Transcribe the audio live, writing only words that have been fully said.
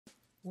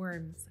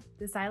Worms,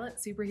 the silent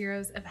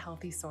superheroes of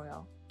healthy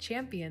soil,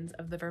 champions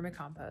of the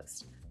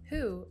vermicompost,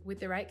 who, with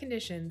the right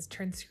conditions,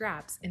 turn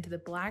scraps into the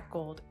black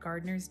gold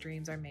gardeners'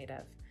 dreams are made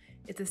of.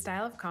 It's a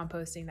style of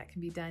composting that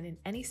can be done in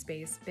any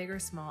space, big or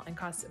small, and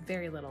costs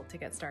very little to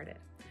get started.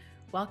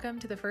 Welcome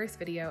to the first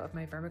video of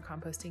my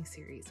vermicomposting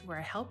series, where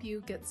I help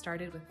you get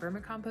started with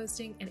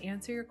vermicomposting and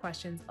answer your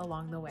questions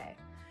along the way.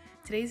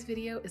 Today's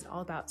video is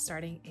all about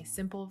starting a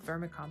simple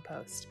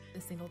vermicompost,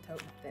 the single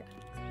tote method.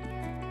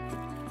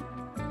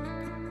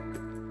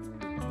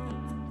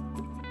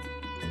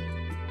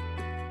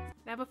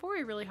 Now before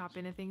we really hop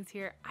into things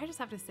here, I just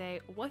have to say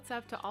what's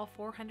up to all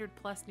 400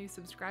 plus new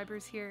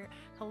subscribers here.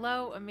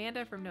 Hello,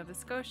 Amanda from Nova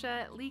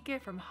Scotia, Lika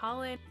from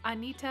Holland,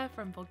 Anita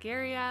from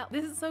Bulgaria.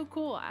 This is so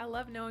cool. I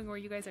love knowing where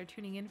you guys are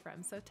tuning in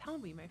from. So tell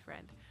me, my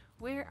friend,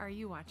 where are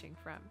you watching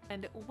from?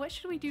 And what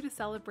should we do to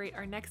celebrate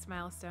our next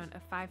milestone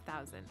of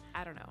 5,000?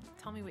 I don't know.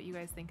 Tell me what you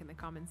guys think in the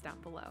comments down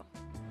below.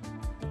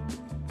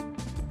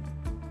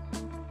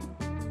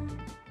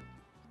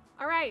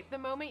 All right, the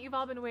moment you've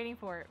all been waiting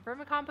for,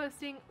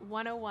 Vermicomposting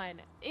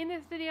 101. In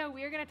this video,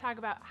 we are going to talk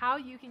about how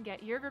you can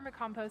get your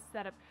vermicompost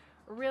set up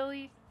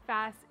really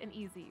fast and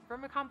easy.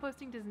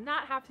 Vermicomposting does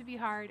not have to be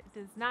hard, it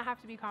does not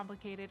have to be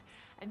complicated.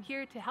 I'm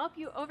here to help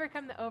you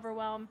overcome the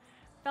overwhelm.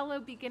 Fellow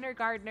beginner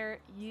gardener,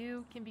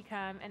 you can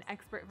become an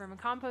expert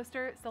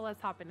vermicomposter, so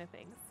let's hop into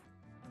things.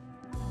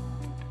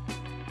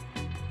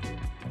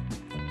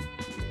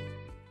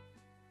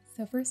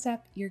 So first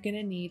up, you're going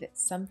to need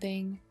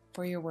something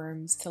for your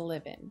worms to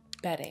live in,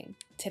 bedding.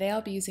 Today I'll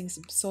be using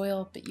some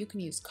soil, but you can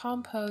use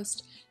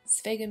compost,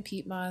 Svegan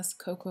peat moss,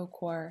 cocoa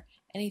coir,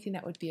 anything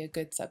that would be a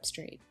good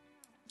substrate.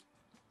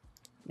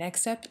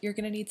 Next up, you're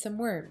going to need some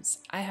worms.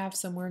 I have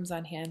some worms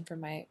on hand for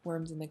my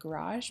worms in the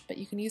garage, but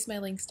you can use my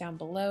links down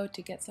below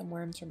to get some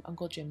worms from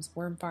Uncle Jim's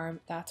Worm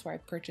Farm. That's where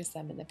I've purchased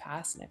them in the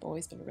past and I've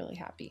always been really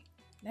happy.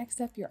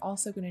 Next up, you're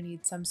also going to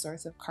need some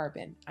source of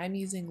carbon. I'm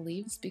using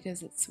leaves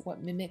because it's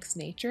what mimics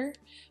nature,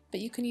 but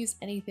you can use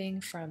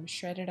anything from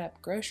shredded up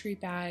grocery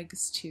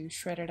bags to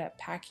shredded up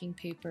packing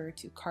paper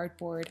to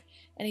cardboard,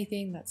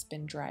 anything that's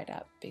been dried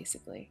up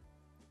basically.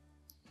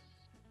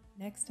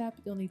 Next up,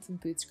 you'll need some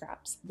food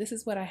scraps. This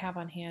is what I have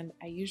on hand.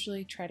 I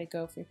usually try to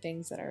go for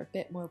things that are a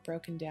bit more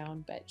broken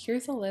down, but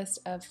here's a list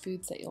of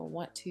foods that you'll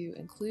want to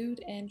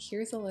include, and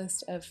here's a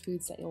list of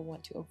foods that you'll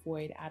want to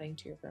avoid adding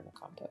to your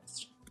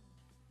vermicompost.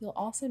 You'll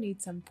also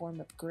need some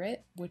form of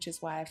grit, which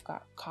is why I've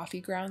got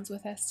coffee grounds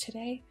with us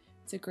today.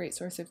 It's a great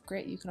source of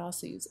grit. You can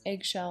also use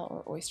eggshell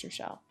or oyster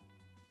shell.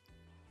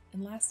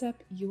 And last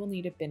up, you will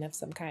need a bin of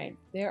some kind.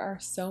 There are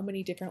so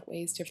many different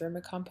ways to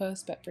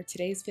vermicompost, but for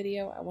today's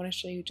video, I want to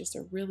show you just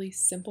a really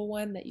simple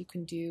one that you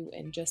can do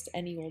in just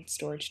any old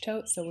storage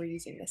tote, so we're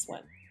using this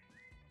one.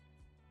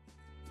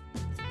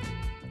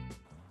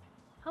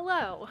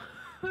 Hello!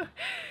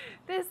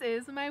 This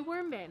is my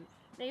worm bin.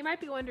 Now you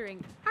might be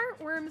wondering, aren't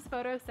worms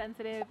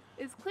photosensitive?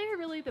 Is clear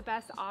really the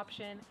best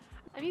option?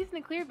 I'm using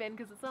the clear bin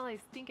because it's all I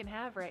stinking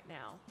have right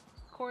now.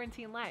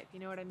 Quarantine life, you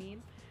know what I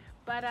mean?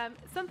 But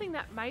something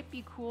that might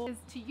be cool is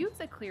to use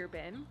a clear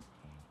bin,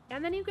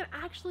 and then you can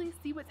actually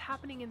see what's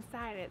happening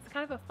inside it. It's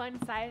kind of a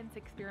fun science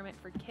experiment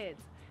for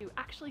kids. You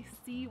actually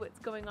see what's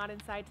going on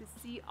inside, to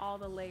see all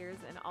the layers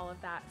and all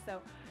of that. So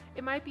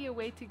it might be a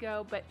way to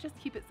go, but just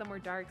keep it somewhere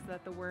dark so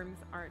that the worms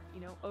aren't,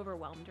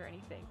 overwhelmed or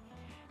anything.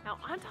 Now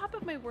on top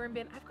of my worm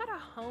bin, I've got a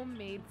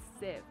homemade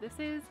sieve. This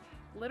is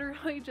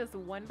literally just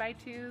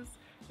 1x2s,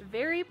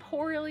 very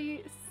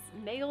poorly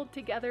nailed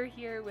together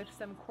here with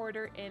some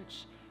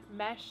 1/4-inch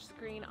mesh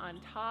screen on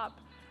top.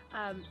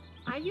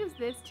 I use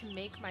this to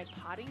make my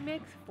potting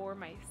mix for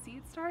my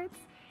seed starts,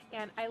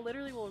 and I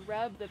literally will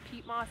rub the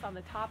peat moss on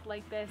the top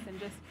like this and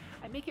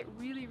I make it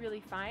really,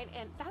 really fine,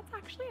 and that's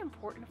actually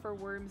important for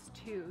worms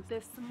too.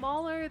 The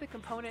smaller the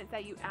components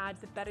that you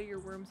add, the better your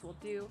worms will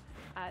do.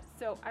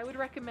 So I would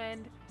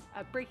recommend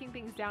breaking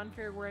things down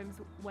for your worms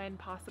when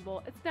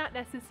possible. It's not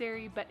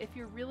necessary, but if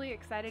you're really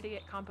excited to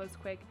get compost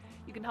quick,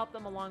 you can help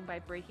them along by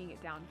breaking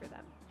it down for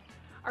them.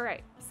 All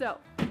right, so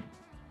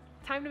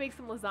time to make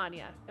some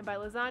lasagna. And by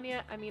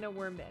lasagna, I mean a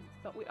worm bin.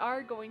 But we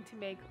are going to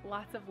make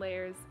lots of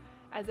layers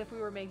as if we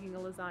were making a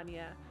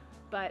lasagna,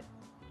 but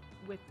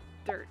with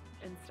dirt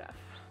and stuff.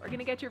 We're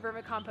gonna get your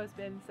vermicompost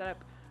bin set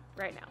up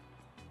right now.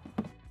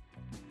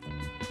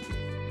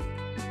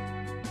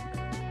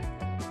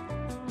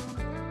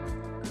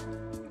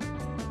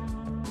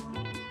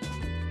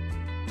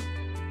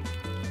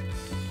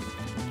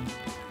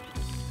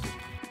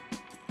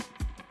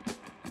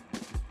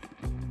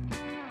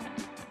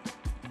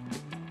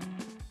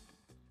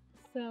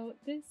 So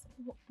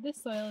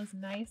this soil is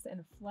nice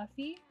and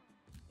fluffy,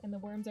 and the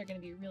worms are going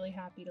to be really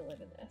happy to live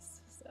in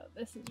this. So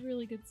this is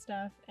really good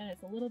stuff, and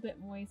it's a little bit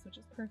moist, which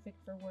is perfect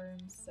for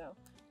worms. So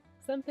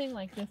something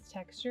like this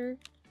texture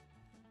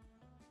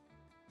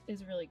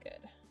is really good.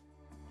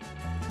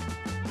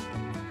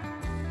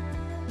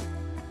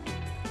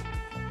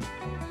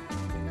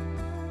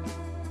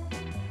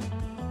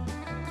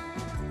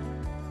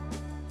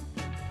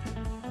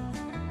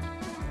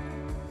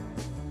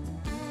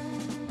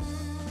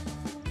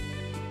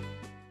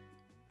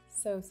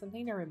 So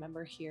something to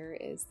remember here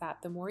is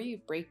that the more you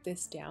break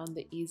this down,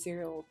 the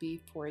easier it will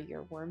be for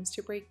your worms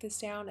to break this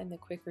down and the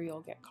quicker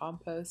you'll get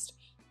compost.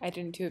 I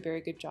didn't do a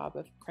very good job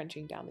of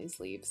crunching down these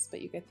leaves,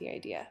 but you get the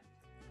idea.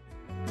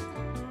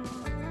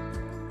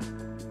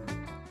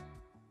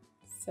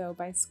 So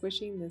by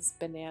squishing this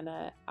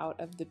banana out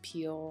of the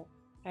peel,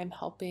 I'm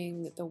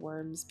helping the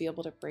worms be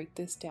able to break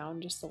this down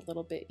just a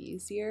little bit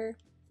easier.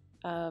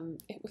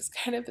 It was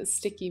kind of a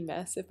sticky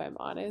mess, if I'm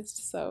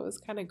honest, so it was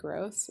kind of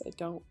gross. I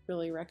don't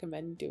really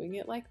recommend doing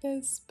it like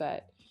this,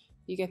 but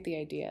you get the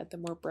idea. The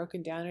more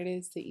broken down it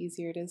is, the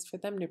easier it is for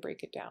them to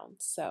break it down.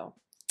 So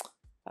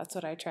that's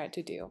what I tried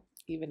to do,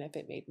 even if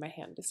it made my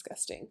hand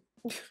disgusting.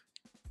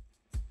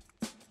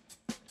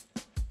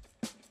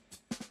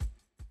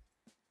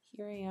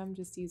 Here I am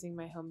just using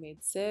my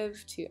homemade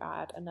sieve to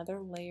add another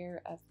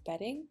layer of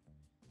bedding.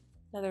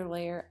 Another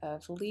layer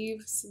of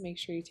leaves. Make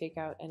sure you take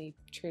out any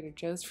Trader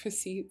Joe's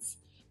receipts.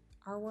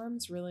 Our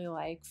worms really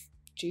like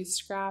juice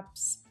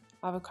scraps,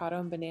 avocado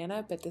and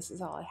banana, but this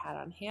is all I had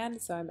on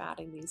hand, so I'm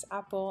adding these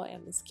apple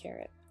and this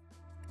carrot.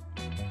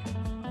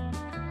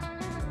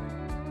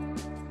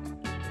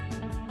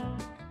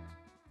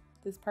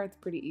 This part's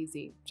pretty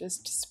easy.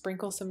 Just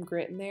sprinkle some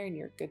grit in there and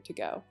you're good to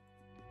go.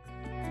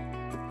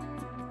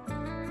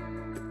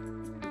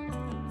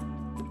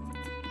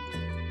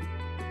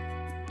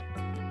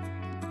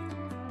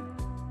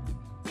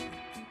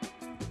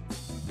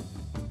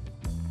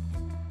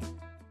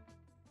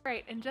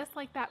 Right, and just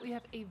like that, we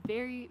have a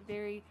very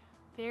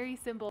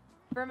simple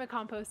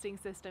vermicomposting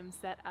system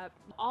set up.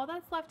 All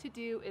that's left to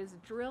do is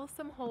drill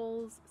some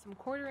holes, some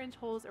 1/4 inch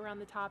holes around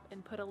the top,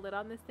 and put a lid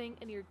on this thing,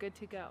 and you're good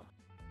to go.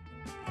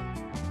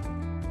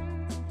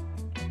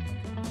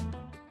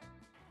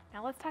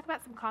 Now let's talk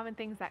about some common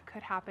things that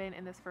could happen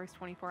in this first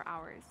 24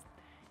 hours.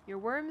 Your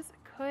worms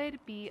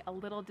could be a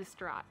little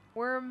distraught.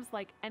 Worms,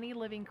 like any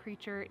living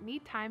creature,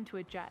 need time to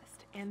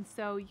adjust, and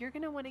so you're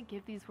going to want to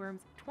give these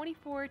worms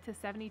 24 to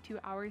 72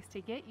 hours to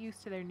get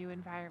used to their new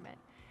environment.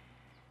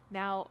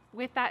 Now,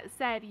 with that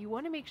said, you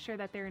want to make sure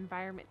that their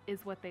environment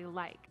is what they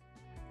like.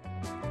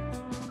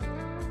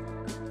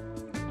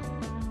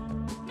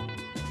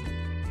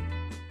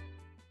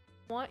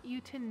 I want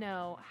you to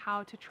know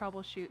how to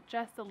troubleshoot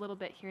just a little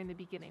bit here in the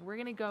beginning. We're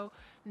going to go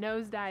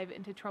nosedive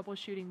into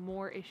troubleshooting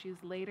more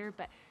issues later,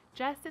 but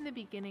just in the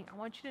beginning, I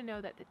want you to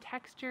know that the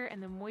texture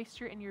and the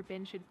moisture in your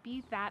bin should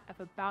be that of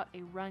about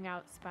a wrung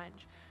out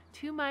sponge.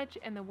 Too much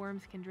and the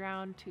worms can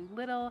drown, too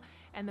little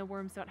and the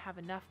worms don't have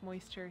enough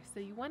moisture. So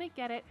you want to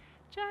get it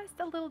just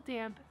a little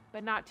damp,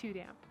 but not too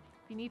damp.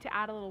 If you need to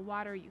add a little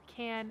water, you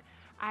can.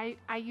 I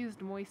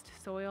used moist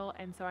soil,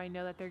 and so I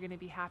know that they're going to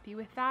be happy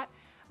with that.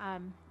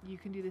 You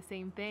can do the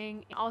same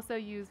thing. Also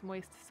use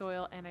moist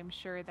soil, and I'm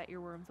sure that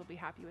your worms will be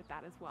happy with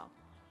that as well.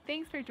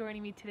 Thanks for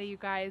joining me today, you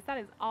guys. That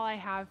is all I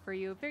have for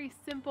you. A very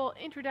simple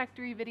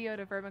introductory video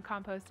to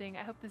vermicomposting.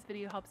 I hope this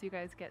video helps you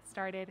guys get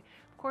started.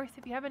 Of course,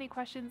 if you have any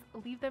questions,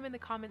 leave them in the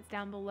comments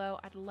down below.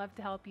 I'd love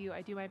to help you.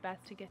 I do my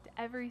best to get to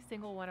every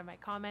single one of my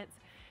comments.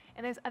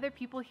 And there's other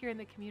people here in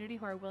the community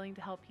who are willing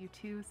to help you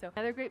too. So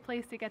another great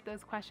place to get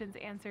those questions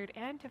answered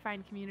and to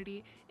find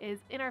community is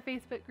in our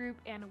Facebook group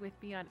and with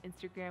me on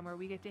Instagram, where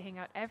we get to hang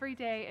out every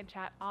day and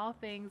chat all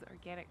things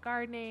organic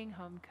gardening,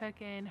 home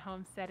cooking,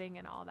 homesteading,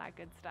 and all that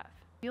good stuff.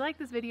 If you like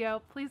this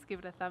video, please give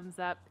it a thumbs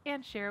up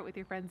and share it with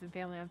your friends and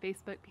family on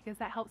Facebook, because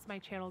that helps my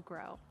channel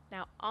grow.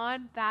 Now,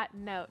 on that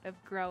note of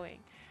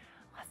growing,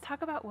 let's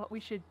talk about what we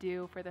should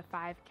do for the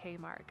 5K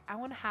mark. I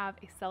want to have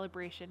a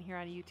celebration here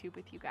on YouTube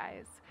with you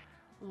guys.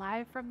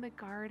 Live from the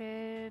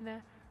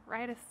garden,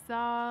 write a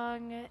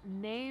song,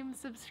 name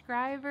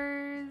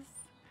subscribers.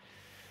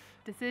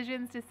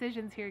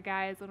 Decisions here,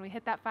 guys. When we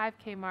hit that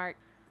 5K mark,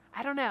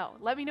 I don't know.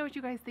 Let me know what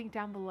you guys think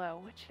down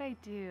below. What should I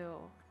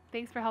do?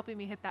 Thanks for helping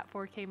me hit that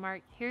 4K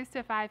mark. Here's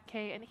to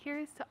 5K, and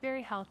here's to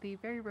very healthy,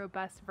 very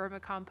robust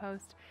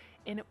vermicompost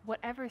in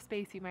whatever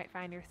space you might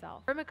find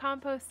yourself.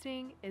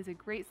 Vermicomposting is a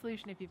great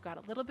solution if you've got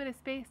a little bit of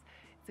space.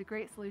 It's a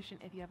great solution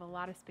if you have a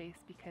lot of space,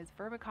 because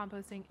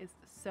vermicomposting is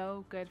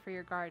so good for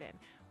your garden.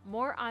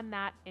 More on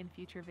that in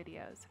future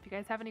videos. If you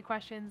guys have any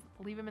questions,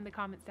 leave them in the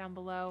comments down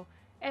below.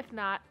 If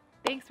not,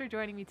 thanks for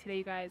joining me today,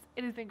 you guys.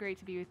 It has been great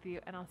to be with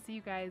you, and I'll see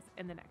you guys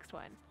in the next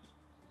one.